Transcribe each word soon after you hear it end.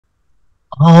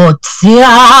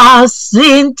Otia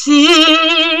sinti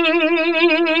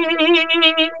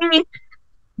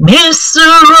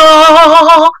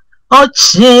misuro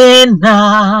ochena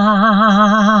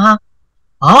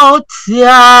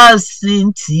otia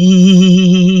sinti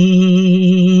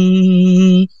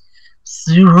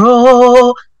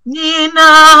suro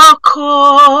ninako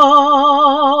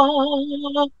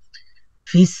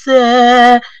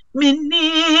fise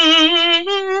minim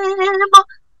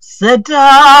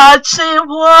sedache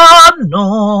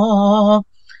wono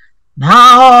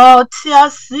na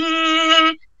otiasi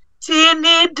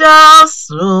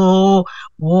tinidaso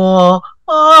wo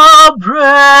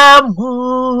obremu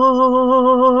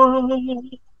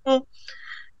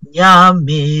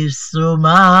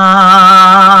nyamisuma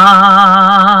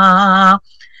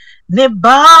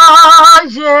neba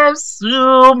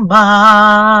yesuma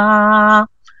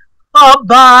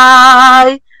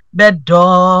obai bedoy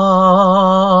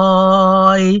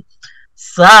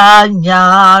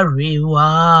sanyariwa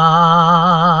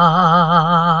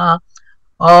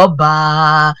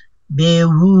oba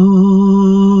bewu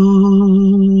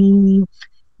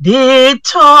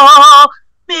dito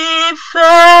mi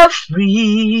fe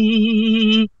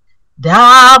free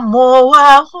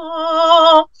damoa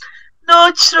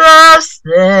no trust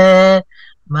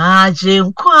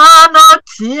majin kwano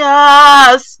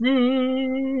tiasi.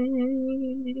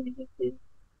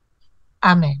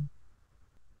 Amen.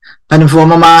 Panifo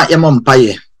mama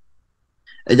yemompaye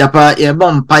ejapa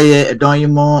yebompaye edon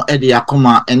yimo ede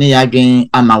yakoma ene yadwen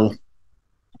amawo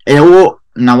ewo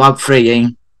na wafre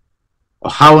yen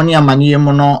ohawo ni amaniye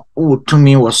mu no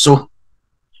wutumi woso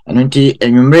eno nti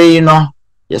enwumre yi no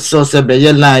yeso se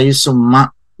beye la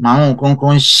yisuma ma won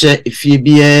konkon hye efie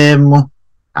bie mu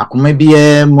akoma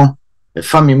bie mu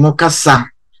efami mu kasa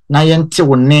na yente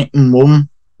wone mmom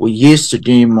o Yesu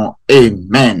din mo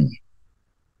amen.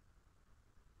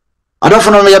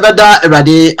 Adofono yebeda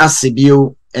Ewrade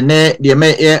asebio ene de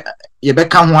me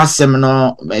yebeka ho asem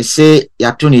no me se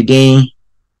yato ni din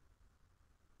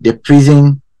the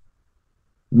prison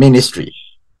ministry.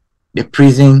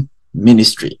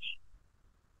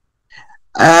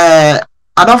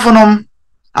 Adofono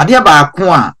ade ba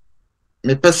ko a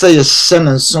me pese ye hye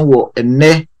nso wo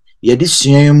ene ye de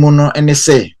suan mu no ene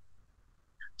se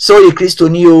so ye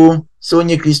kristoni o so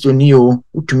nye kristoni o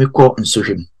utumi kɔ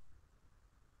nsohwem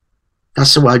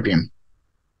kaso wadwem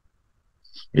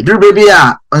eduru bebi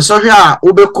a nsohwe a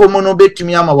obekomu no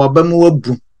betumi ama wabamu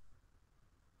wabu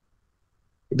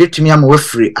betumi ama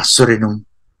wafiri asore no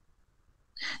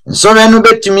nsohwe no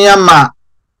betumi ama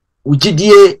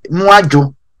ugidie mu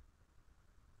adwo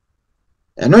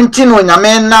eno nti no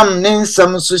nyame nam ne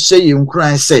nsam so hye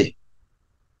yenkuran se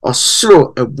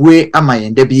osoro abue ama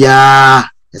yenda bia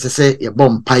yesese yebɔ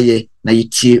mpaye na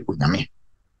yitie onyame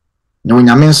na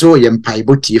onyame nso ye mpaye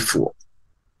botiefuo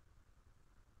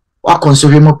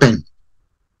wakonsohwe mo pen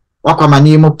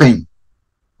wakwamani mo pen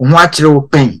ho akire wo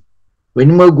pen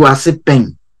wani magu ase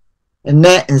pen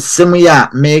ene nsem ya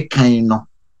mekan no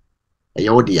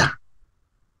eyodia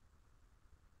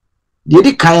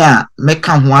di kan a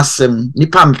meka ho asem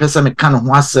nipa mpesa meka no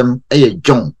ho asem eye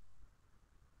John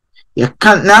ye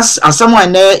kan nas asem wa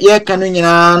ne ye kan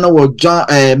nyina no wo John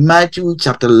Matthew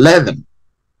chapter 11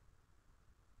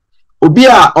 obi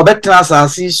a obetra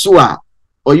asasi so a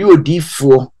oyi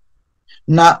odifo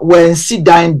na wensi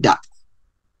dan da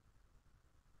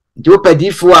jo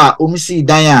pedifo a omisi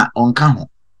dan a onka ho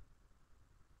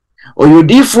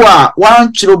oyodifo a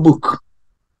wan chiro book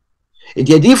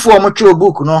edifo mo chiro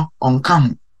book no onka ho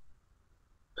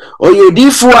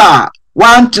oyodifo a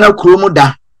wan tena kuromu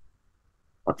da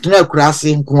otena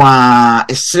kurase nkoa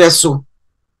esreso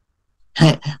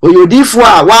oyodifo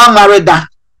a wan mareda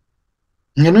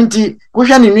nti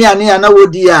kohwa ne nuane ya na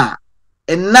wodi a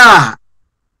enna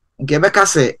nke beka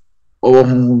se owo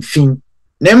honfin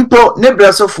nempo ne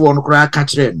bresofo no kura ka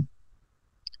kire no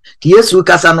ti Yesu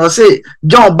kasa no se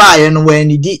John baaye no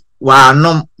wanidi wa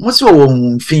nom mo se owo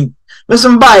honfin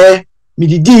meso baaye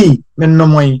mididi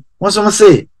mennomoy mo so mo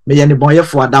se me ye ne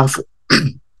bonyefo adamfo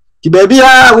ti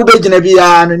baabia wo begina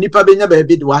bia no nipa benya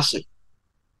baabi de wahye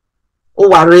o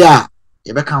ware a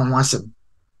ye beka ho asem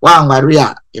wa nware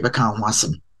a ye beka ho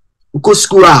asem uko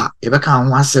school a ye beka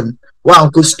ho asem wa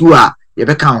uko school a ye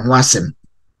beka ho asem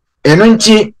eno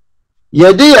nti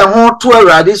ye de ye ho to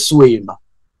Awurade suwe no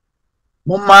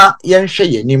moma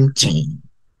yenhwe yenim tin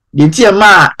de nti e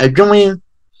ma adwom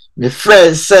me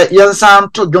frɛ se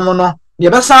yensan to dwom no ye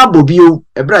besa abobio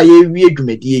ebra ye wie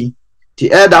dwumadie ti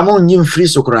eda mo nyim free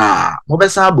sokra mo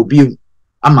besa abobio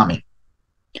ama me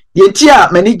de nti a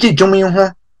mani gi dwom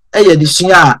ho eye de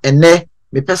sua a ene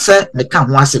me pese me ka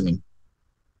ho asem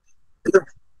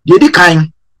de di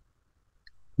kan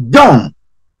John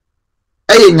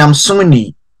eye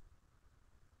nyamsomni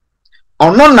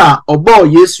ono na obo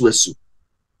Yesu asu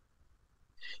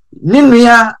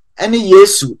ninua ene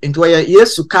Yesu into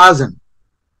Yesu cousin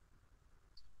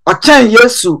ochan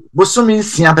Yesu bosumi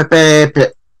nsia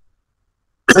pepepe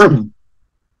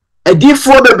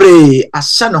edifo bebre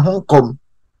ahye ne honkom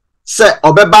se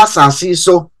obeba asase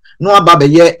so no aba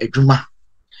beye adwuma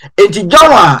enti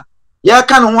John a ya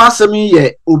ka no ho asem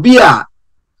ye obi a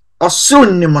oso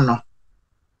nnim no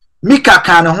Mika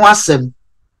ka ne ho asem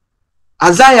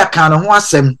Azaya ka ne ho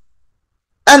asem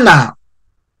ena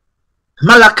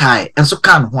Malakai enso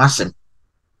ka ne ho asem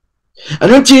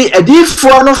anunti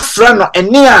edifo no fra no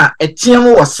ene a etiem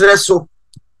wo sere so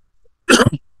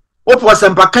opo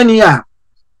sempakani a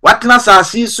watena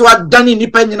asase so adani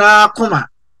nipa nyina koma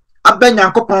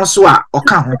abanyankopon so a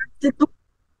oka ho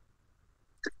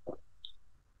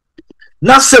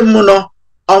na semu no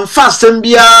onfa sem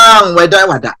bia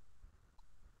wada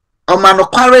oma no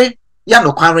kware ya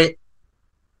no kware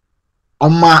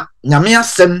oma nyame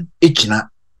asem ekina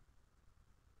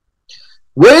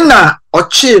we na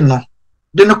ochi no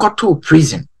de no koto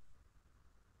prison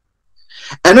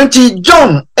enunti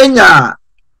John enya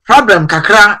problem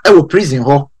kakra e wo prison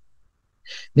ho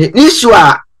ne issue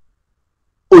a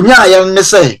onya ya ne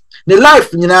say ne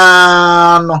life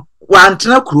nyina no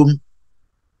wantena krom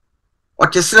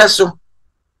otesere so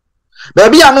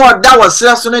baby a no oda wo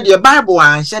sere so ne de Bible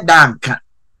an hye da nka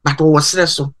but wo sere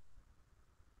so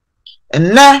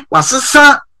enne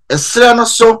wasesa esere no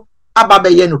so aba be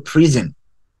ye no prison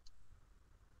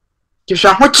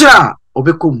kisha hochira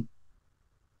obekum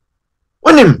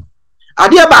onim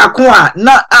ade ba ko a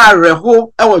na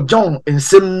areho e wo John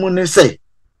ensem mu ne say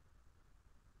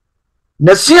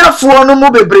na siafo no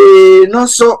mu bebre no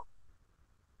so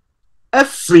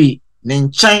afri ne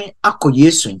nchen akọ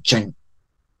Yesu nchen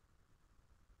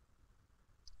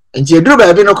enti eduru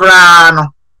ba bi no kra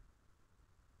no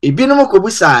ebinum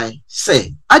kobusai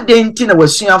say adenti na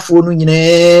wasuafo no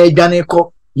nyina dwane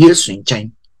kọ Yesu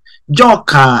nchen John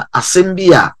ka asem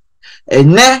a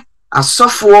ene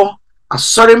asofo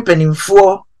asore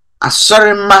mpanimfo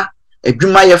asore ma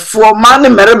adwumayefo ma ne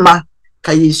merema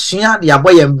ka yesua de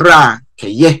aboye mbra ka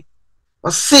ye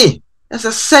o se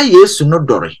ese Yesu no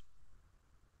dore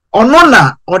ono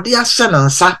na ode ahye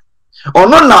nsa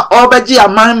ono na obeji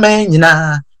amanman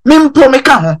nyina mimpo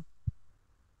meka ho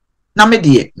na me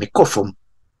de me kofom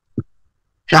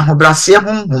hwa hobrase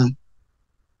honhom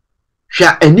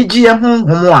hwa anigye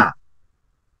honhom a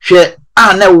hwe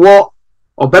a na wo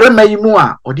obarema yimu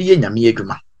a ode ye nyame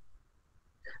adwuma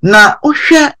na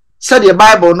ohwe se de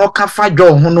Bible no ka fa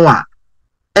John ho no a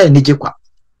anigye kwa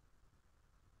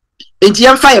enti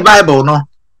yemfa ye Bible no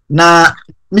na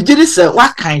migiri se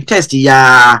wakan test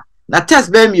ya na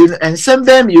test be mi ensem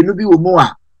be mi no bi wo mu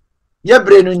a ye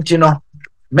bre no nti no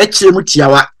mekire mu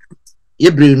tiawa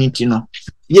ye bre no nti no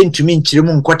ye ntumi nkire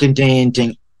mu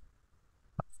nkotententen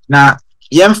na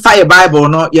yemfa ye Bible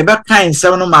no ye be kan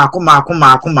ensem no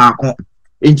maako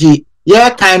enti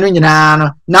ye kan no nyina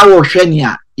no na wo hwe ni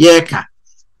a ye ka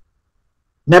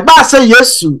na ba se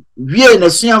Yesu wie na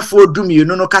suafo dumie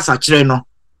no kasa kire no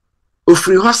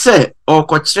ofiri ho se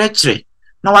okokyerɛkyerɛ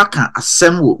na waka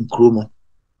asɛm wo nkromo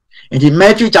enti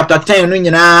Matthew chapter 10 no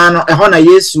nyina no ɛhɔ na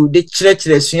Yesu de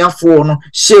kyerɛkyerɛ suafo no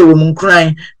hye wo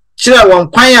nkran kyerɛ won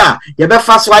kwan a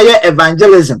yɛbɛfa so ayɛ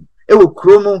evangelism wo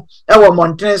kromo wo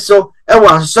mountain so wo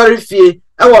ansɔre fie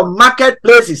wo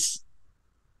marketplaces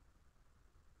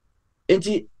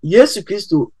enti Yesu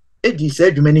Kristo edi sa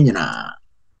adwuma ni nyina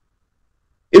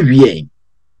ewie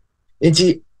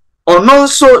enti ono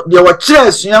nso de wo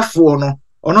kyerɛ suafo no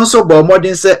ono nso bo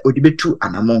modern se odibetu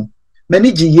anamon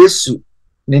mani gi Yesu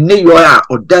ne yo a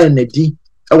odan nadi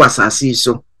e wasase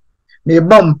so me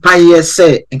bom paye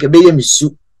se nke beye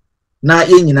misu na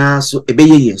ye nyina so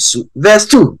ebeye yensu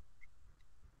verse 2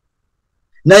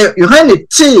 na Yohane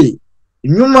ti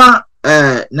nyuma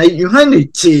na Yohane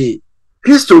ti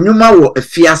Kristo nyuma wo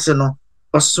afiase no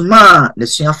osuma na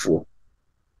suafo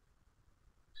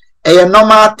eye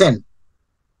normal thing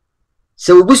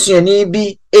se obusuani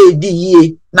bi edi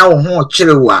yie na wo ho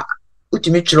kyere wa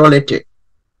utimi kyerɛ lete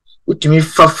utimi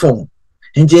fa phone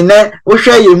nti ne wo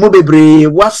hwɛ ye mu bebre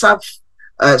WhatsApp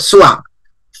so a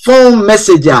phone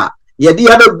message a ye di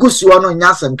aba gusu no nya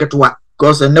asem ketwa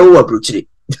because ne wo abrochire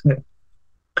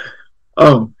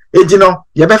enti no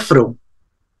ye be frew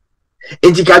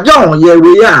enti ka John ye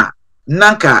we a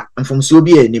nanka mfomso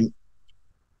bi anim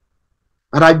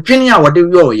ara dwene a wode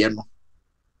wi ye no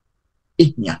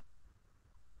ihnya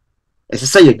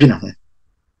ese ye dwene ho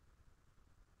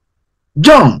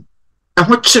John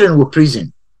aho kyere no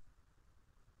prison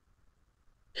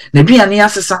na duane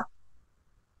asesa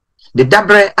de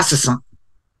dabre asesa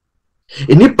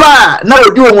enipa na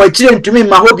odi won akire ntumi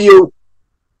ma ho bio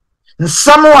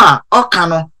nsamo a oka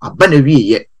no aba na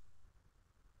wieye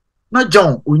na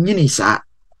John onyini saa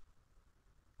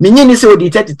menyini se odi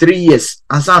 33 years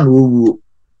ansa na owu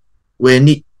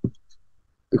wani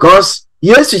because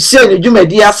Yesu sie ne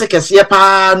dwumadi ase kese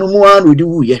pa no mu an odi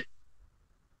wuye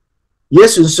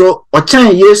Yesu nso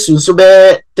ochan Yesu nso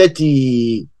be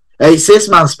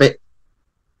 6 months pe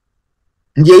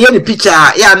ndiye ye ni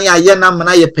picture ya na ye na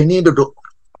mna ye pani dodo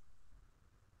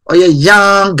oye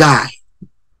young guy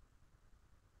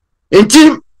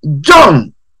enti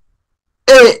John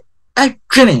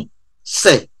twene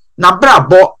se na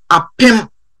brabo apem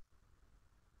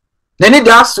na ni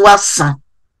da so asa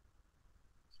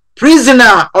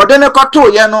prisoner odene koto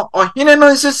ye no ohene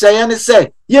no nseseye ne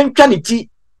se ye ntwa ne ti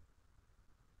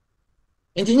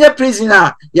enti nye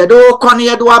prisoner ye do kone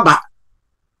ye do aba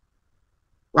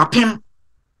wapem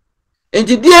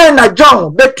enti die na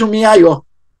John betumi ayo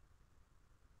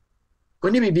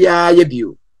koni bibia ye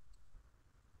bio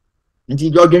enti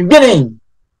jodwendwene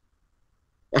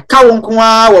e ka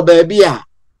wonkoa wo baabi a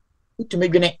utumi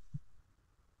dwene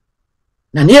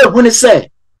na ne ehu ne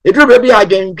se eduru baabi a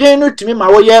dwendwen no tumi ma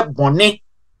wo ye bone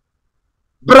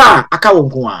bra aka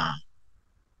wonkoa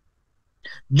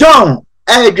John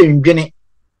dwendwene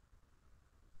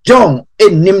John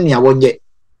enim ne awonye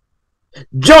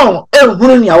John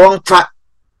ehunu ne awonfa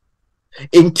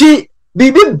enti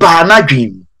bibi ba na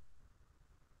dwim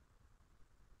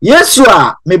Yesu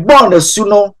a me born asu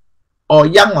no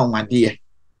oya nwanwade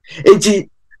enti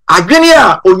adwene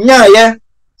a onyaye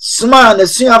sma na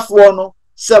suafo no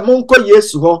se monko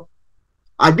Yesu ho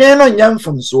adwene no nya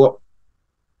mfomso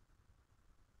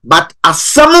but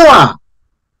asamo a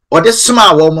ode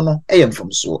sma wo mo no eye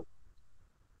mfomso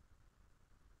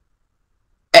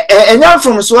enya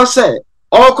mfomso se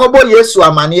okobo Yesu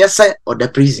amane yese ode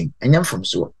prison enya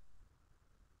mfomso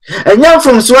enya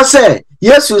mfomso se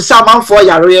Yesu samanfo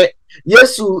yare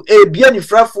Yesu ebia ni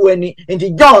frafo ani enti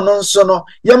John no nso no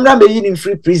yemra meyi ni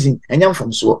free prison enya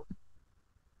mfomso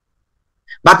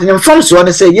but ni mfomso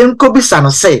ne se yenko bisa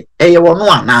no se eye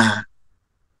wono ana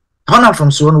hona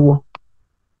mfomso no wo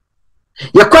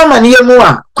ye kwama ne yemu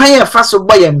a kwan ye fa so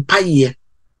boye mpaye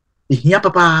ehia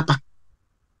papa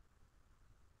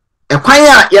e kwan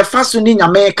a ye fa so ni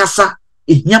nyame kasa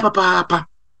ehia papa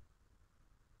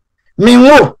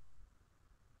menwo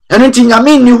enti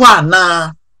nyame ni ho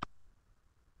ana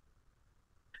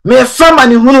me fama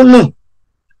ni hunu mu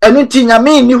enti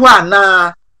nyame ni ho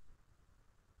ana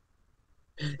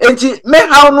enti me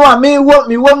haw no a me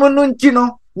wo mu no nti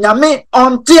no nyame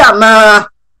onti ana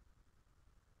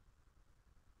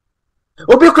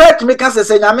obi correct me kan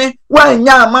se nyame wa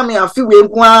nya ama me afi we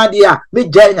nko ade a me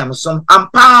gya nyamsom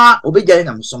ampa obi gya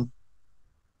nyamsom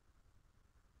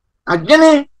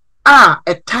adwene a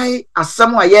etai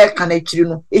asam a ye ka na akiri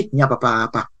no ehia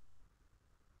papa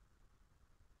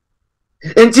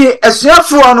enti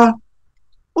esuafo no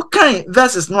okay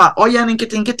verses no a oya ne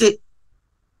nkete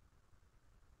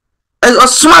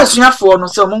osuma esuafo no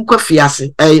se monko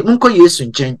fiase monko Yesu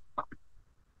nchen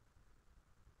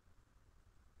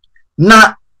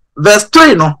na verse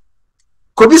 3 no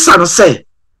kobisa no se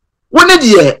woni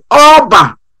de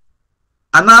oba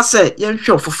ana se ye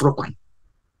hwe ofoforo kwan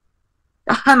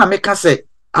aha na meka se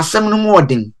asem no mu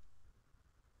odin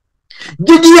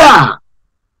gidia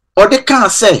ode kan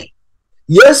se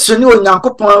Yesu ni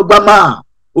onyankopon agwama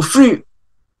ofri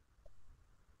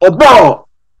obo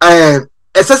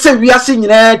esese wiase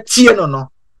nyina tie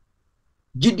no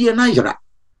gidia na yira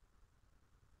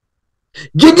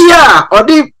gidia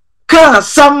ode kan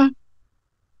sam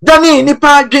dani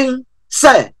nipa adwen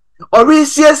se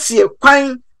orisiesie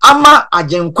kwan ama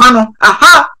agenkwa no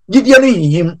aha gidia no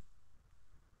yihim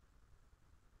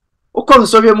ukon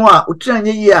sobe mu a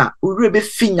utranye yi a ure be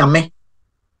fi nyame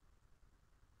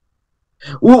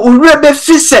ure be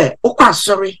fi se ukwa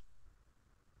sorry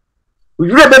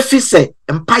ure be fi se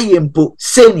empaye mpo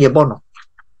se ne ebo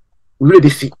ure be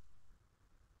fi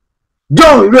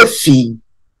John ure fi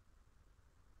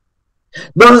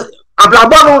don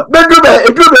ablabo no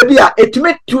edru be a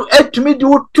etumi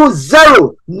to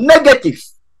zero negative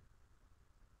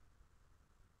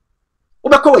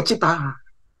ubeko wachi pa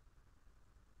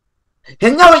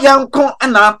henya yanko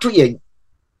na ato yen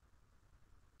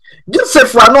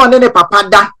Joseph ano ne papa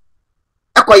da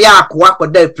ekoya akwa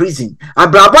koda prison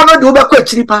abrabo no de ubeko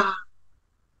achiri pa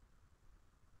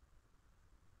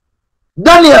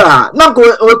Daniel nanko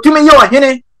otumi ye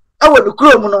ohene ewo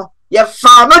dukuro mu no ye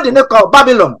fa no de ne ko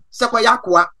Babylon se ko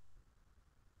yakwa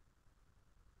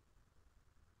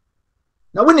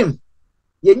na wonim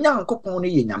ye nyankopon no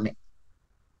ye nyame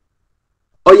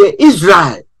oye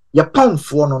Israel ye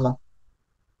pamfo no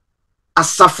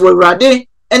asafo awurade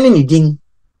ene ne din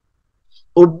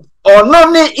ono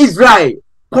ne Israel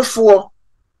kofo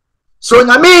so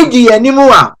nyame di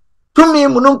animu a tumi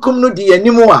mununkum no di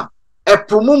animu a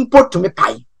epo mu mpo tumi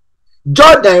pai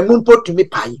Jordan mu mpo tumi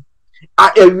pai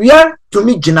a ewia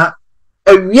tumi gina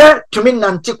ewia tumi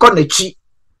nante kɔ n'akyi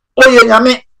oye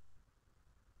nyame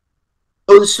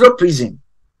onsuro prison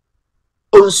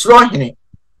onsuro hene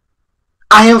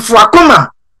ahemfo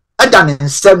akoma ada ne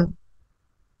nsam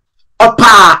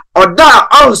opa oda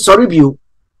onsori bio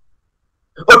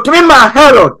otumi ma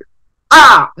Herod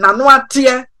nano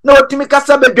atie na otumi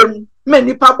kasa bedwam me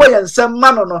nipa boye nsam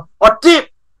ma no ɔte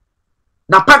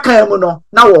na paka mu no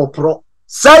na wo pro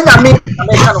sa nyame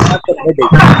ameka no paka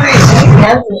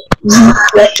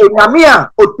de nyame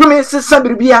a otumi sesa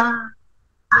birbia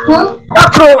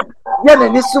dakro ye na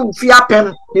ni sum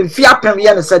fiapem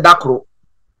ye na se dakro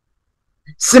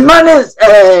simane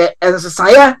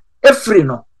ensesaye efri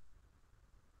no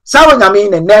sa wo nyame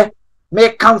ne me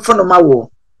kamfo no ma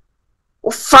wo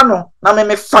fa no na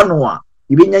me fa no a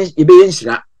ibe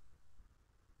yenhyira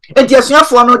enti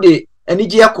asuafo no de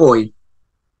anigye akoi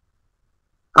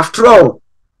after all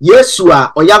Yesu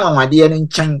a oyamawade ne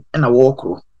nkyɛn na wo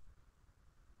kro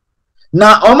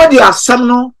na omadi asam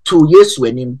no to Yesu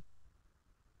anim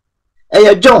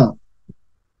John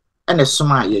ene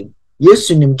soma yen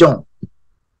Yesu nim John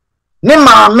ne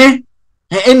maame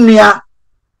enua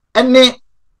ene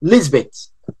Elizabeth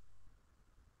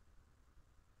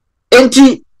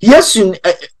enti Yesu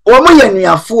omo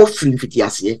yenuafo firi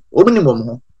mfitiase omo nim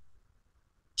ho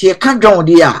tie ka John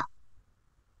de a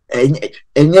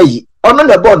enye ono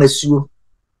na bo na suo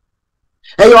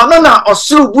ono na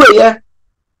osuru bueye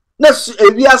na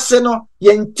ewiase no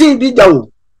yenti bi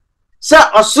dawo se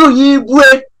osuru yi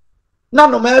bue na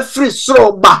no ma firi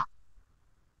soro ba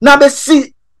na be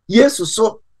si Yesu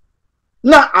so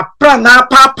na apra na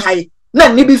papai na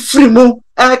ni bi firi mu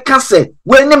ka se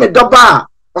we ni me doba a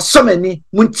osomani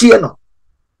muntie no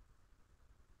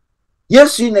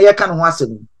Yesu na ye ka no ho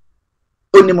asem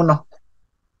onim no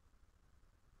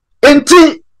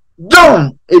enti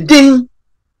John edin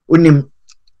onim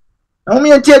na mo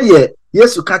yentie de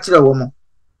Yesu ka kire wo mo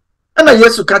na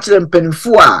Yesu ka kire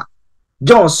mpanifo a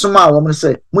John soma wo mo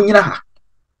se munyina ha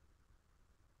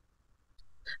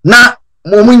na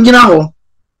mo munyina ho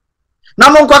na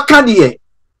mo nkwa ka de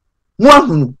mo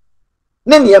ahunu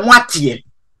ne ne mo atie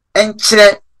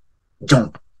enkyere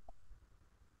John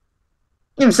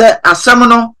nim se asam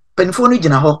no panifo no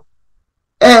gina ho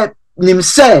nim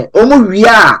se omo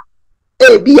wia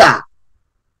bia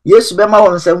Yesu be ma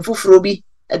won nsem foforo bi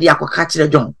de akoka kire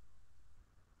John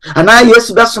ana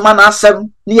Yesu be soma na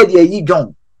asem ne ye de ayi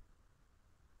John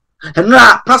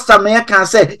na pastor me kan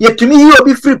say yetumi yi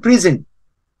obi free prison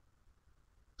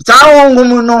tawo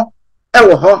no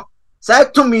ewo ho sa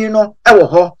tumi no ewo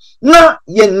ho na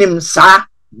ye nim sa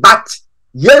but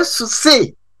Yesu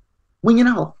say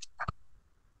munyina ho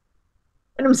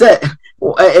enim say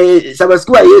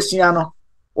sabasku a Yesu ya no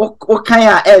o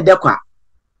kan a dekwa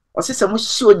o se mo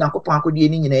hye Onyankopon akodie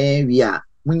ni nyina wi a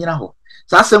munyina ho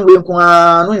sa asem we nko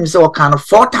a no nim say o kan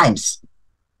 4 times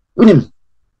unim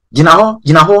gina ho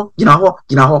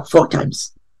 4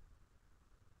 times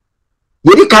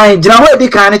yedi kan gina ho edi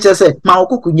kan ne kire say ma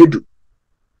okoku nyedu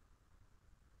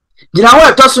gina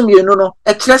ho etoso mienu no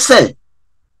e kire say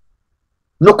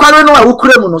no kware no a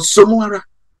wukura mu no somu ara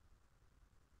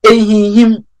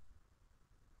ehihim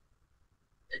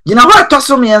gina ho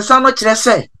etoso miensa no kire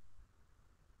say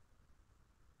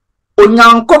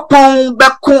Onyankopon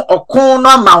beko okon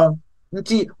no ma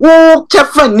nti wo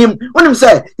kefa nim wonim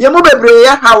say ye mo bebre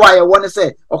ya hawa ye woni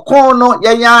say okon no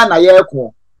ye ya na ye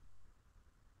ko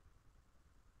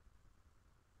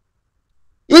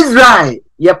Israel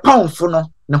ye pamfo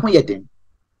no ne ho ye den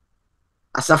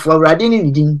asafo awurade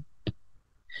ni din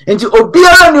nti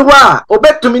obiara ni ho a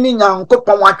obetumi ni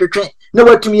Nyankopon atwetwe na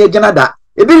watumi ye gina da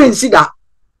ebi rensi da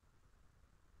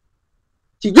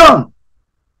ti John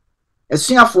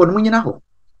esuafo no munyina ho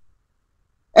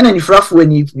ena nifrafo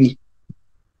ani bi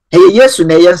Yesu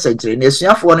na ye nsankyere na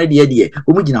esuafo no de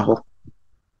omugina ho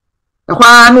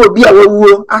kwa na obi a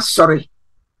wawuo asori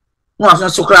no aso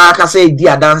sokra aka say di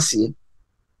adanse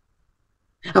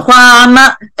kwa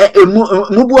na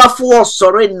mubuafo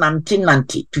osori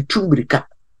nanti tutumbrika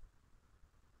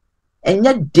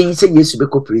enya den say Yesu be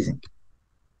ko prison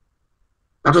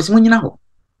ato si munyina ho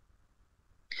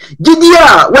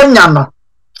gidia wanya no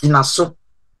gina so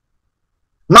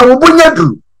ma wo bonya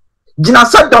du gina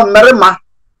so dom merema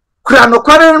kura no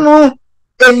kware mu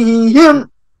ehihim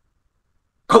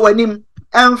kawanim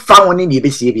emfa woni ne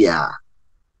besie bia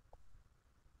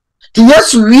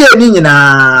Yesu wie ni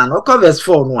nyina no ko verse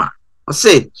 4 no a o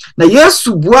say na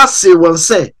Yesu bua se won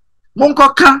say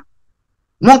monko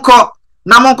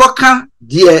na monko ka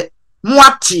de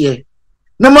moatie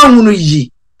na mahunu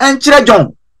yi enkyere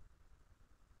John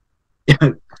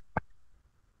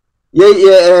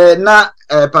na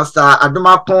Pastor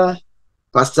Adomapon,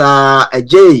 Pastor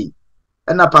Ajay,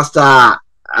 na Pastor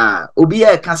obi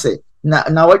e ka say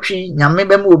na watwi nyame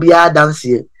bem obi a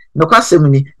dance no kwasem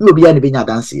ni obi a ne benya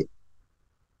dance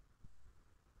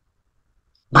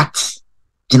but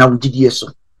gina wugidie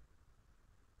so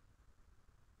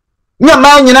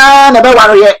nyama nyina na be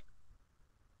ware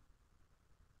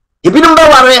ebinom be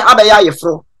ware abaya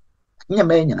yefro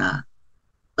nyama nyina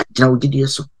but gina wugidie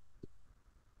so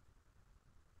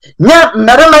nya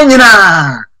merema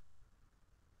nyina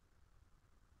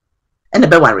ene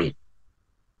be ware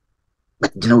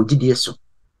but gina wugidie so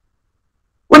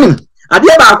wonim ade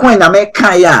ba akon nyame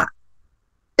kan ya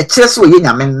e kire so ye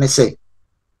nyame ne se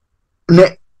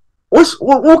ne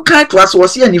wo kan to aso wo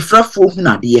se anifrafo hu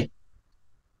na de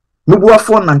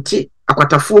mubuafo nante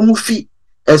akwatafo mu fi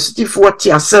esutifo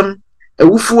ti asem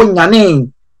ewufo nyane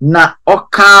na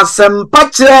oka asem pa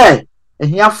kire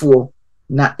ehiafo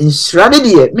na insrade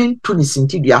de mentu ni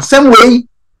sintidua asem wei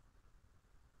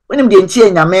wonim de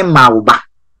ntie nyame ma wo ba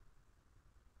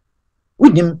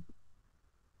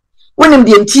wonim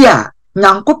de ntie a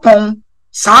nyankopon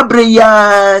sabre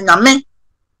ya nyame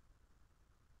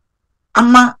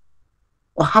ama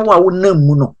ohawa wonam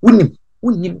mu no wonim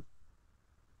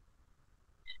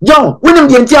John wonim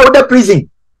de ntie a wo da prison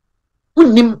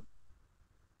wonim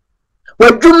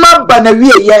wadwuma ba na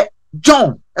wie ye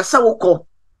John esa wokọ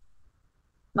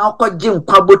na okọ gye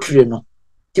nkwa botire no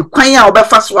ti kwan a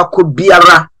obefa so akọ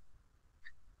biara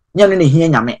nyane ne hia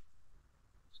nyame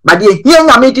ba de hia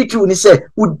nyame titu ni se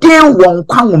udin won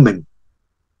nkwa nwomam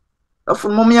afo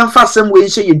mom yemfa asem we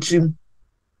nhye yetrim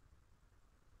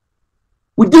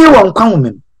udin won nkwa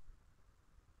nwomam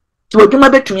ti wadwuma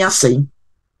betumi asɛn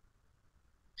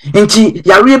enti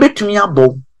yare betumi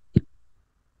abɔ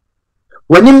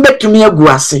wanim betumi agu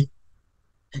ase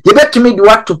ye betumi de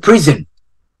what to prison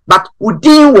but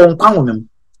udin won nkwa nwomam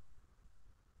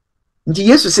nti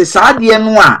Yesu se saade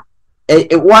no a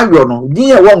wayo no udin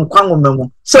e won nkwa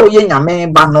nwomam se oye nyame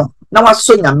ba no na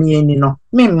waso nyame ani no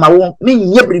memma wo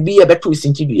menye bribi ye beto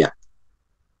sintidua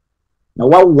na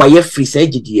wawaye free sa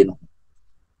gidie no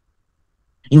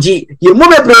nti ye mu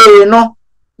bebre no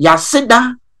ya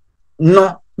seda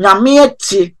no nyame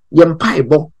ati ye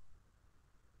mpaebo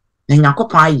na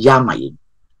Nyankopon ayya amaye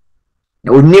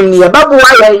na onim ne yebabo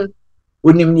ayen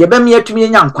onim ne yebam yatumi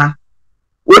nyankwa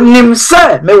onim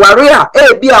se me ware a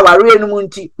bi a ware no mu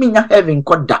nti minya heaven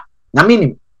koda nyame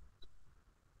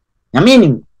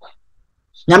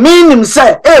nim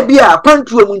se bi a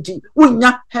kwantuo mu nti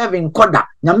wunya heaven koda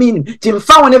nyame nim ti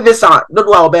mfa woni visa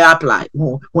dodo a obe apply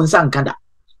won san kada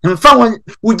mfa won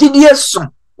wugidie so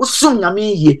usum nyame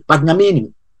yie but nyame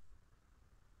nim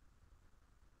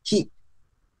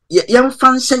yem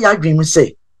fan se ya dwem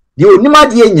se de onima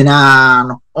de nyina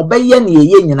no obeye ne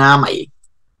ye nyina amaye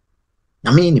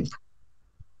nyame nim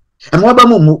emo ba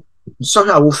mu so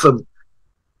ha wo fam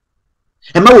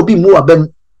ema obi mu abam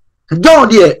John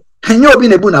de hanya obi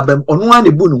na bu na bam ono a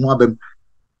ne bu no ho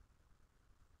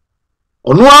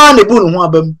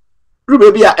abam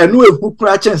rube bia eno ehu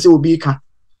kura chense obi ka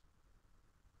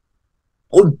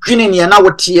odwene ne na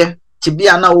wote ti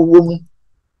bia na wo mu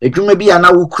adwuma bia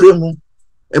na wo kure mu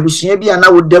ebusua bia na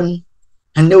wo dam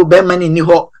ene wo ba mani ni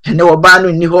ho ene wo ba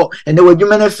no ni ho ene wo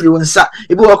adwuma na firi wonsa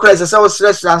ebi wo kura sese wo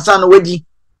stress ansa no wadi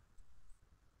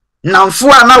namfo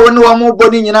a na wo ne wo mo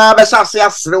boni nyina be sase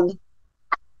asrew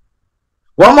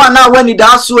wo mo na wani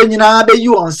da so nyina be yi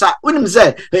wonsa wonim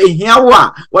se ehia wo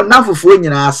a wonafofo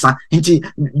nyina asa nti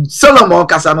Solomon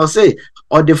kasa no se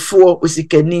odefo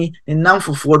osikani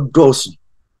namfofo doso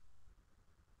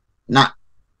na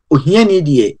ohia ni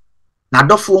die na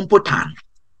dofo mpotan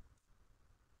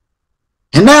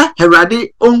ena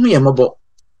Herade onhu ye mobo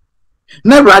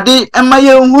na Herade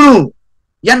emaye nhuru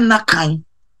yanna kan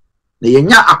na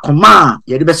yenya akoma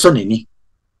ye de beso nani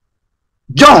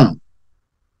John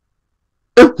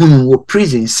ehunu wo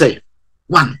prison say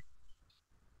one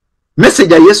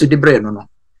message a Yesu de bre no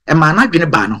ema na dwene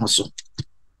ba no ho so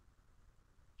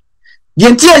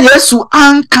yentia Yesu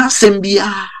anka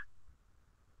sembia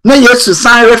na Yesu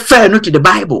san refer no to the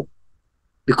Bible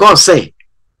because say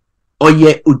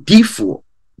oye odifo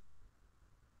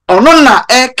ono na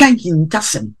kan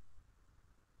hintasem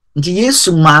nti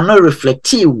Yesu ma no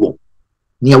reflective wo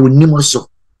ne awonnim so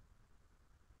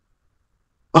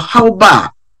how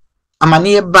ba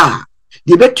amane ba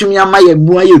de betumi amaye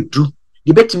mu ayedu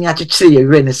de betumi akekere ye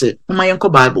we ne se ma yenko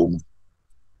Bible mu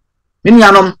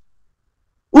Minianom,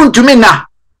 untumi na.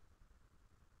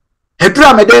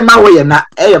 Hedra mede ma wo ye na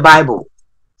Bible.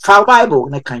 Fa Bible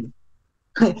na kan.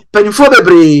 Penifo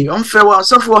bebre, onfre wa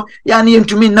sofo ya na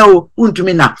ntumi na o,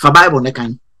 untumi na fa Bible na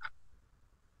kan.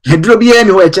 Hedro bi e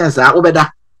ni ho e chance a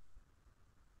obeda.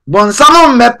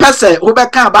 Bonsamo me pese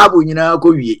obeka Bible nyina ko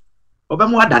wie.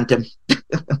 Obemu adantem.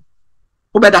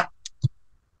 Obeda.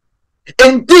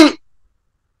 Enti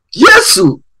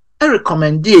Yesu e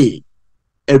recommende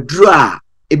edru a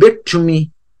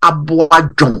ebetumi aboa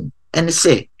dwon ene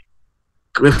se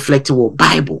reflect wo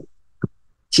Bible.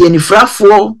 Ti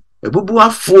enifrafo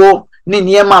ebubuafo ne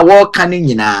niema wo ka ne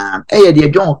nyina eye de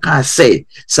dwon ka se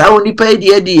sa onipa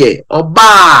de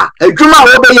oba adwuma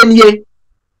wo be ye nie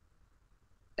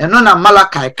eno na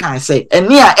Malakai kan se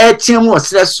eni a etiam wo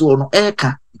sreso no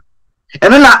eka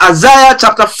eno na Isaiah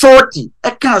chapter 40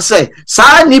 eka se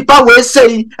sa nipa we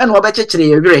sei eno obekekere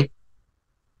yewere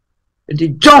the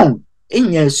John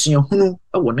enya asuahunu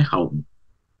ewo ne hawo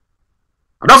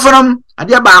adofonom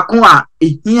ade baako a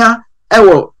ehia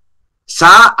ewo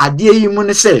sa ade yi mu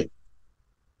ne se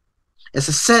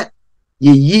esese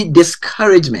ye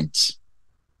discouragement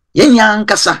yenya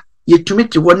nkasa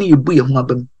yetumete wo ne yebu ye ho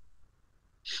abam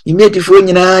imetifo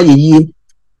nyina ye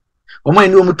omo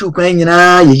eni omutu kwan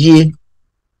nyina ye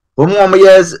omo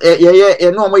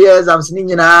ye no omo ye exams ni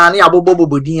nyina ne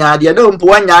abobobobodin ade na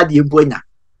mpo anya ade mpo anya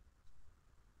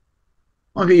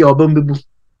onwe ye obam bebu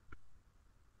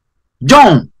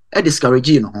John e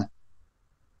discourage no ho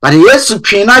but Yesu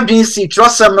twen na dwen si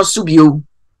trosem no so bio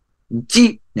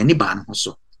nti nani ba no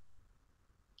so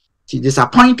ti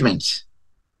disappointment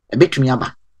e betumi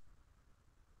aba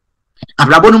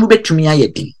abrabo no mu betumi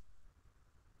ayedi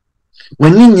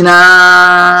wani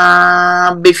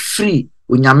nyina be free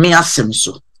onyame asem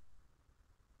so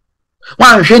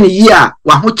wan hwe ne yi a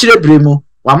wa ho kire bremu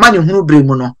wa ma ne hunu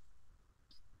bremu no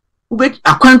ube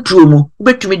akwantuo mu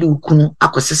ubetumi de ukunu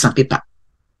akosesa paper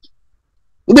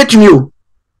ubetumi o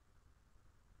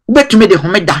ubetumi de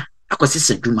homeda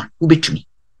akosesa dwuma ubetumi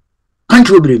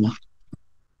kwantuo bremu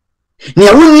ne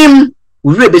awunim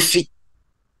wure be fi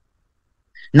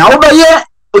na obaye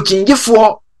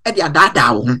okingifo e de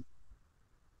adada wo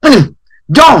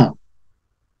John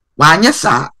wa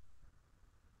anyesa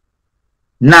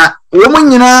na wo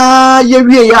nyina ye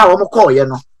wie ya wo mko ye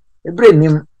no ebre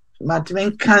nim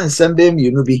matmen kan sembe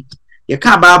mienu bi ye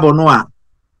ka Bible no a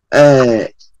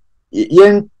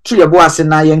yen tuye bo ase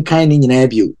na yen kan ni nyina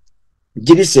bio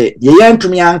gidi se ye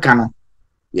yantumi anka no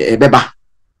ye beba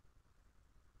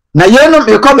na yenu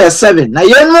me come 7 na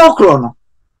yenu okro no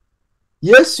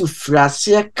Yesu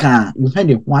frase kan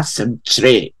yuhane ho asem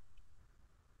kire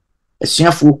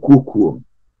esuafo kuokuo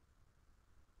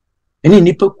eni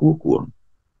nipa kuokuo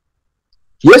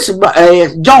Yesu ba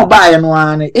John ba ye no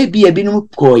an ebia binum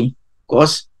koi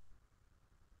cause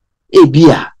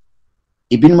ebia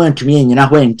ebinum antumi enyina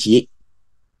ho antie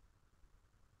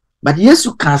but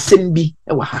Yesu ka asem bi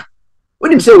e wa ha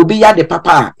onim se obi ya de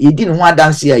papa yedi ne ho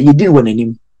adanse a yedi ne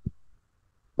wonanim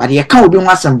but ye ka obi ho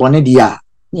asem bone dia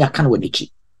ni aka no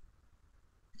wanichi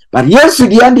but Yesu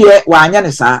dia de wa anya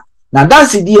ne sa na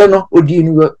danse dia no odi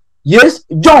no yes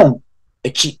John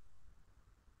echi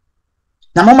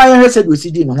na mama ye hese do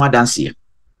sidi no ho adanse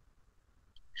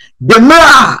de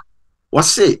mra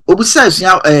wose obusa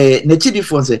asua na chi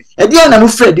difference e dia na mu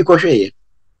Fred kohweye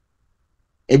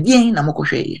e dia na mu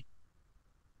kohweye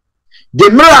de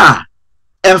mra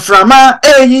enframa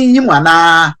eyi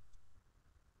yimwana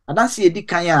adanse edi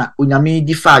kan a onyame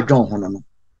di fa John ho no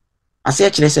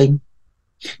ase kire sei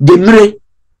de mre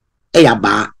e ya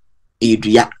ba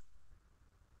edua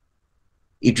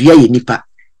ye nipa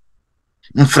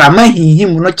mframa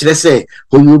hihim no kire sei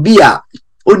oyobi a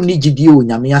onni gidi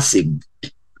onyame asem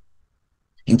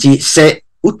nti se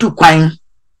utu kwan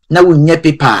na wonye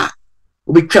pepa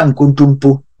obetwa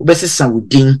nkontompo obesesa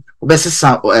wudin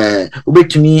obesesa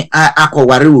obetumi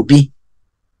akọware obi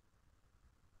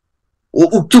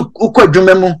utu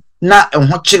ukwadwumemu na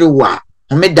ho kire wa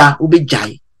homeda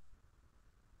obejai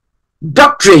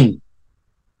doctrine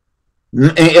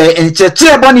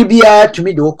encheche boni bia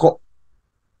tumi de okọ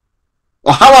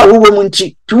ohawa wo mu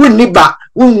nti tuwni ba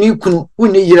wunni kunu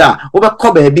wunni yira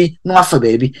obekọ baabi no afa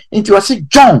baabi nti wase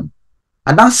John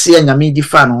adanse anyame di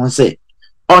fa no se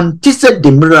onti se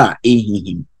demra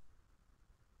ehihim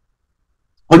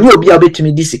onye obi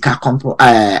obetumi di sika kompo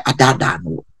adada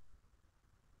no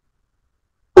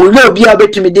onye obi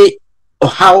obetumi di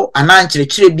ohaw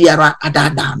anankyerechire biara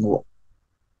adada no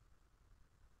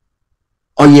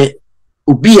oye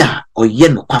obi a oye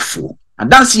no kwafo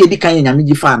adanse yedi kan anyame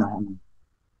di fa no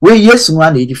we Yesu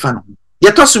nwa na edi fa no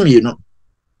ye tosum ye no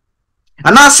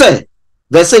anase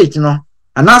verse 8 no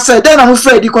anase den na mo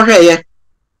fra di ko hweye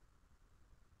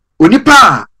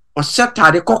onipa o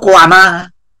setade kokko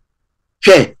ana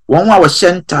hwe won wa wo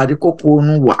hyentade kokko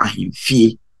no wo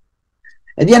ahemfie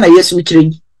ede na Yesu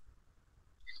kire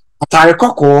atare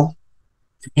kokko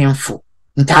hemfo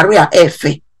ntare a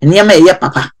efe niam eye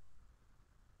papa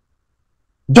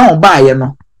John baaye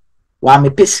no wa me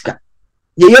pesika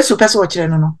ye Yesu pese wo kire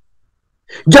no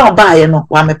John baaye no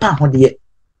wa me pa hode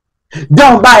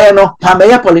John baaye no wa me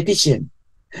ye politician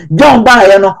John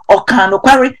baaye no oka no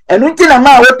kware enu nti na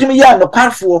ma wotumi ya no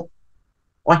kwarfo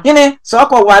ohene so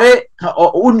ko ware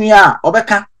onua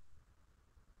obeka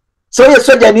so ye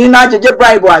soja ni na jeje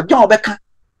bribe a John obeka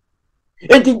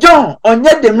enti John onye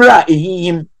demra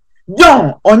ehihim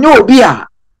John onye obi a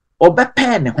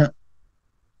obepe ne ho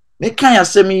me kan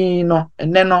asemi no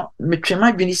ene no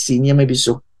metwema dwene si niam bi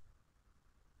so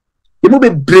yemu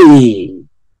bebre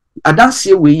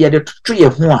adanse we ye de tutu ye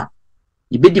ho a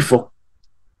ibedifo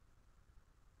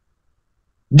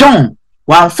John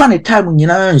wa mfa time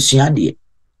nyina nsua de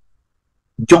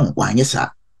John wa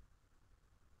nyesa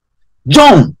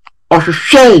John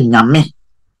ohwehwe nyame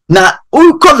na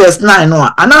uko verse 9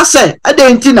 no anase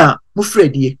adenti na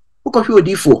mufredie ukohwe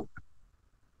odifo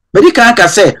medika aka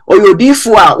say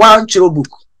oyodifo a wa nchiro book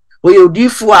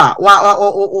oyodifo a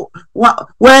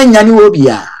wa nyane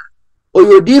obia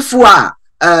oyodifo a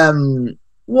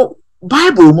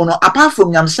Bible mu no apart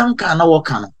from nyamsanka na wo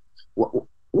kan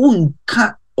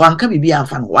wonka wanka bibia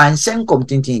amfa no wansen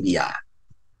komtintin bia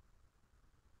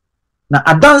na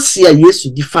adanse a Yesu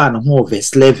difa no ho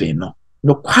verse 11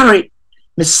 no kware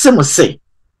me semo say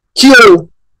kio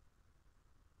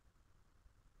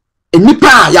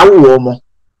enipa ya wo mo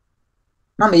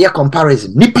na me ye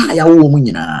comparison nipa ya wo mo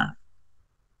nyina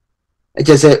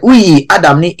eche say uyi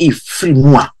Adam ni Eve free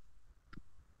mu a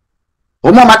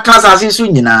omo makasa asinsu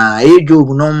nyina Job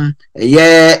nom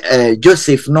ye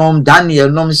Joseph nom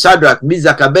Daniel nom Shadrach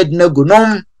Meshach Abednego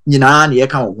nom nyina na ye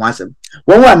kan wo asem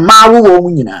won wa ma wo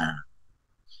nyina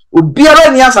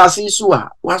obiara ni asase su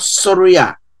a wasori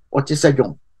a otise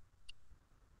John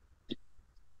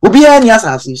obiara ni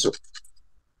asase su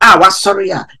a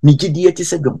wasori a ni gidie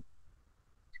tise John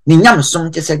ni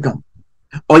nyamsom tise John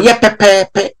oye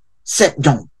pepepe se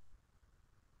John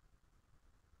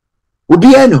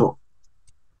obiara ni ho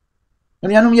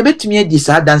oni anu ye betumi adi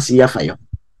sa dance ya fayo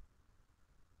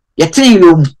ye tin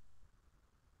lo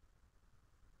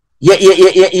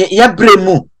ye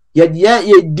bremu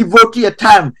ye devote your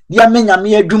time dia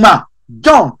menyame aduma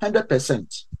John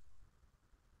 100%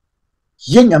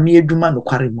 ye nyame aduma no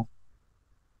kware mo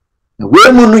na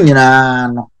we mu no nyina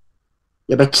no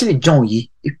ye be kire John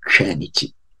yi etwa ni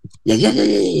chi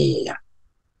ya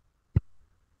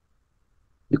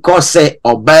because say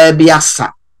oba bi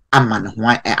asa ama ne ho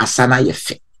asa na ye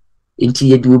fe enti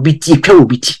ye di obi ti twa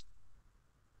obi ti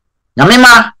nyame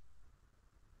ma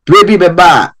we bi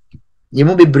beba ye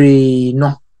mu bebre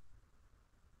no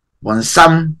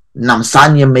bonsam nam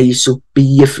sanye mayiso be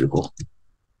ye firi ho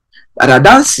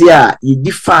adadanse a ye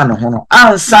difa no ho no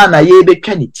ansa na ye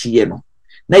betwa ne tie no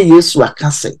na Yesu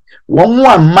aka se won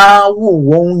wa ma wo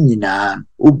won nyina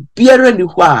obiara ni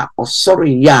ho a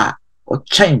osori ya o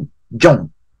chen John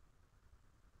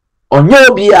onye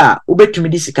obi a ubetumi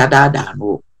di sika dada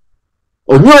no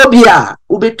onye obi a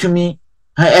ubetumi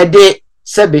ede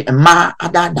sebe ma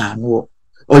adada no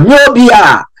onye obi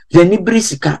a zeni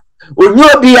brisika onye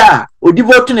obi a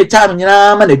odivotu ne time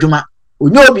nyina ma na dwuma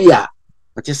onye obi a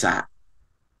otisa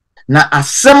na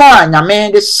asemo a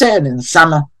nyame de share nsa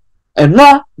no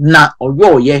eno na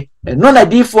oyoye eno na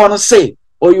difo no say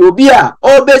oyobi a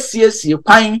obesiesie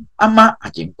kwan ama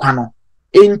agenkwa no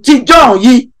enti John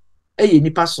yi eye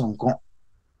nipa sonko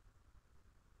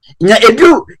nya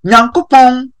edu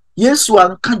nyankopon Yesu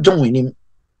anka John enim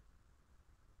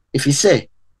if he say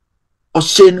o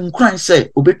she nkran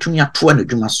say obetumi ato na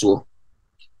dwuma so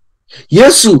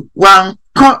Yesu wan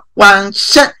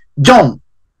she John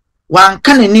wan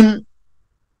kan enim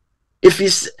if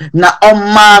is na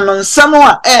omma no nsamo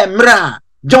a emra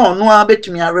John no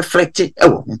abetumi a reflect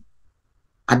ewo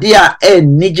ade a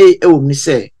nije ewo mi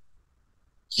say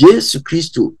Yesu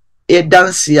Kristo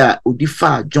dance a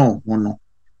odifa John ho no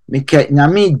meke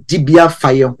nyame dibia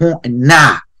faye ho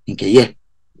na nke ye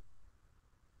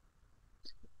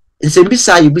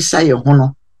nsembisa yebisa ye ho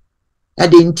no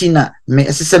ade ntina me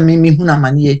esese me hu na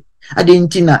mane ade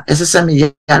ntina esese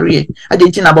me yare ade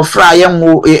ntina bofra ye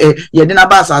nwo ye de na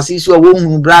ba asase so wo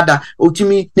hu brother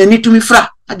otumi nani tumi fra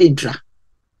ade ntra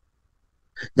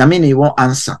nyame ne won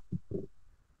answer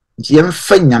je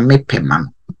mfa nyame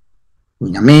pema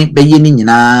nyame beye ni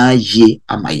nyina ye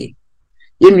amaye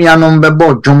yenuanom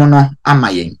bebo dwom no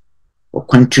amaye o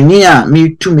continue a me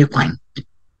tumi kwan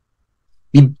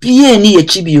bibie ni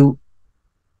yechibio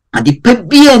ade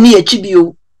pebie ni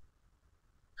yechibio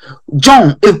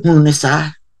John ehunu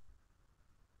sa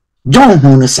John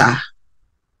hunu sa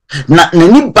na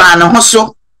nani ba na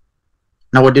hoso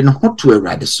na wode no hoto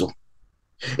awrade so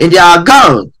and our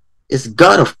God is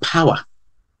God of power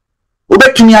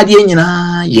obetumi ade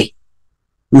nyina ye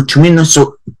utumi no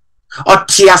so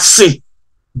otiase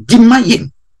di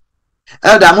mayen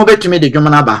elda mo betumi de dwom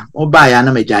na ba oba ya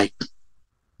na majai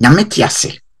nyame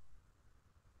tiase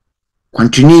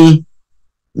continue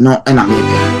no ena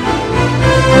mebe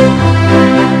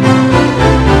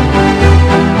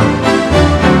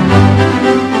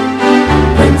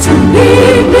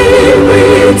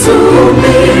to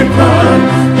me, pan,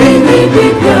 baby,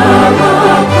 yama,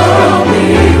 kami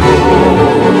ho,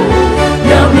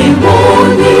 yami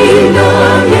moni na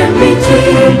yami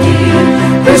chidi,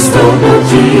 Cristo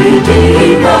chidi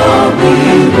mami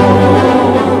ho.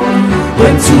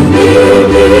 When to me,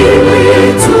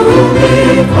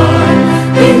 pan,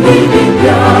 baby,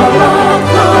 yama,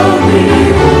 kami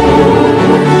ho,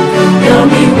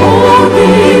 yami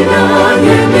moni na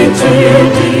yami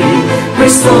chidi.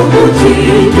 Cristo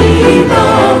chidi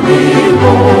mami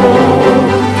ho,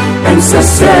 pensa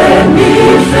se mi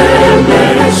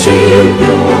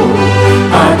remecchio,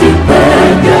 adi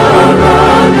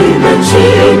pegarani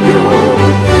mecchio,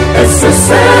 e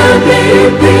se mi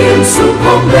penso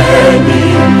come me,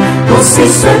 così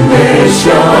se ne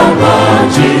chiama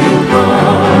Gima.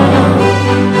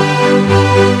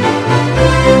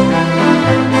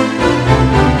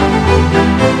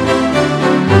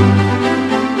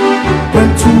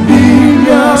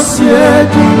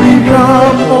 Asiedu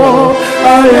miramo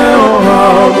ayeo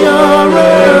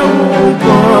hawyare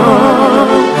ukwa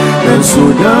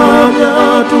Ensudanya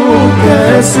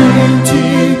tukesinti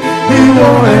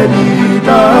Iwo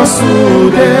edida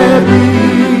sudebi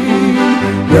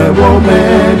Yewo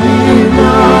meni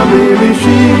na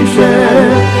mirishishe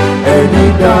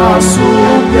Edida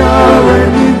subyare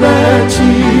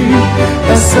nibechi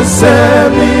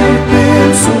Esesemi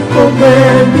pinsu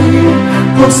komeni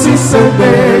Così se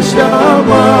deixa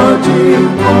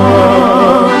magima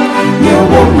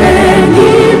Yewo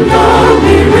meni na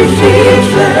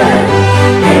mirishishe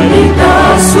Ele dá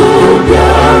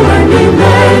subiara ni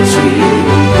mechi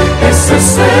Essa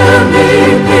se me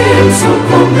penso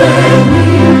comeni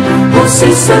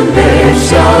Così se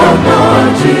deixa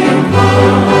magima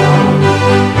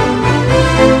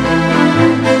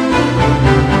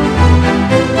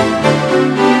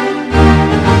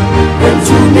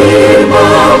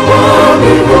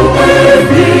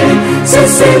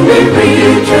Se mi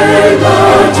ritreva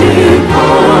Gima,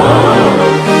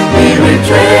 mi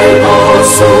ritreva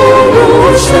solo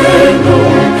sceno,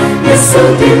 Yesu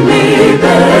di mi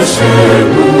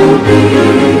bescenubi,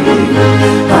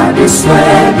 adi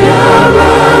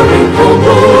svegliara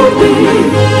ricomodi,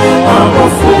 amo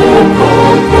fuoco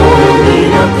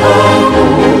pomina cavo,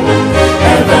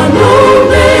 e da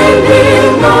nome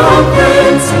ma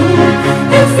pensi,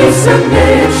 e fissa me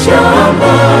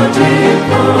chiama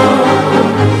Gima.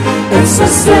 Essa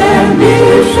se mi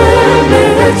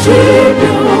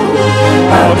remecchio,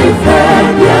 adi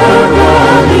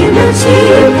pegarani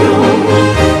mecchio,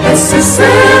 essa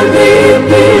se mi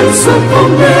penso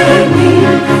come me,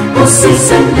 così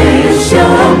se ne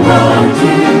chiama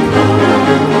Gima.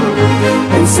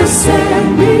 Essa se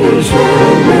mi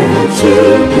remecchio,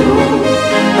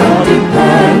 adi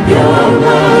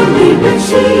pegarani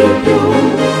mecchio,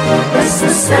 essa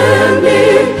se mi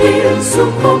penso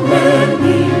come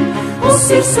me,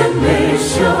 così se ne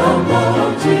chiama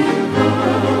Gima.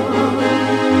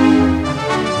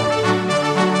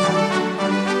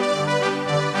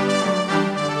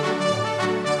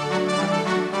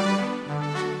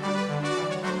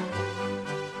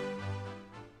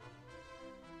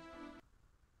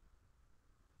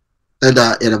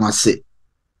 Eda eramase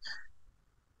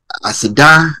asida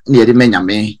ne yede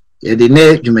menyame yede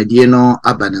ne dwumadie no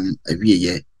abanam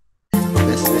awieye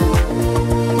best